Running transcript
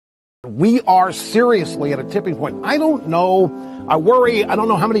We are seriously at a tipping point. I don't know. I worry. I don't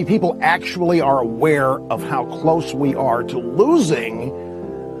know how many people actually are aware of how close we are to losing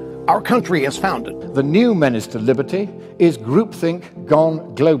our country as founded. The new menace to liberty is groupthink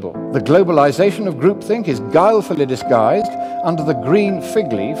gone global. The globalization of groupthink is guilefully disguised under the green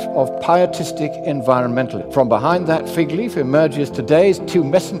fig leaf of pietistic environmentalism. From behind that fig leaf emerges today's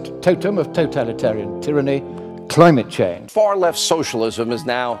tumescent totem of totalitarian tyranny, climate change. Far-left socialism has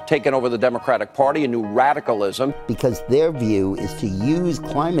now taken over the Democratic Party, a new radicalism. Because their view is to use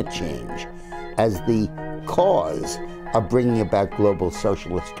climate change as the cause of bringing about global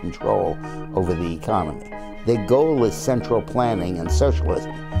socialist control over the economy. Their goal is central planning and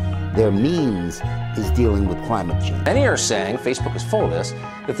socialism. Their means is dealing with climate change. Many are saying, Facebook is full of this,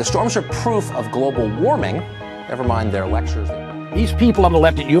 that the storms are proof of global warming, never mind their lectures. These people on the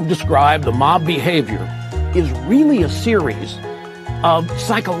left that you've described, the mob behavior, is really a series of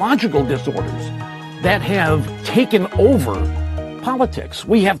psychological disorders that have taken over politics.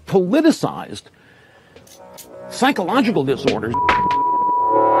 We have politicized psychological disorders.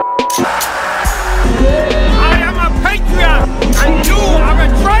 I am a patriot, and you are a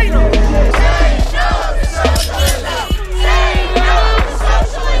traitor! Say no to socialism! Say no to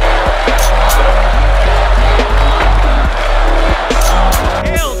socialism!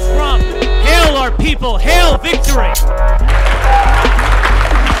 Hail Trump! Hail our people! Hail victory!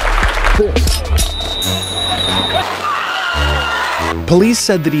 Police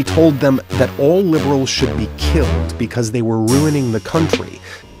said that he told them that all liberals should be killed because they were ruining the country.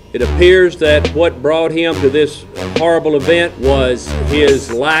 It appears that what brought him to this horrible event was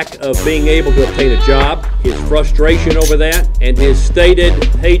his lack of being able to obtain a job, his frustration over that, and his stated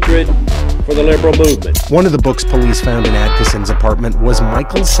hatred for the liberal movement. One of the books police found in Adkisson's apartment was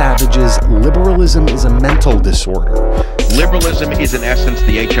Michael Savage's Liberalism is a Mental Disorder. Liberalism is in essence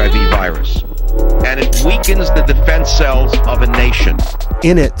the HIV virus, and it weakens the defense cells of a nation.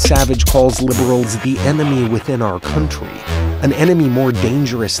 In it, Savage calls liberals the enemy within our country, an enemy more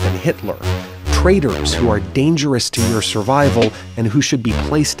dangerous than Hitler, traitors who are dangerous to your survival and who should be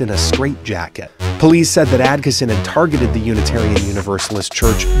placed in a straitjacket. Police said that Adkisson had targeted the Unitarian Universalist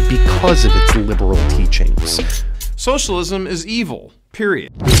Church because of its liberal teachings. Socialism is evil,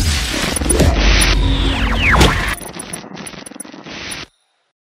 period.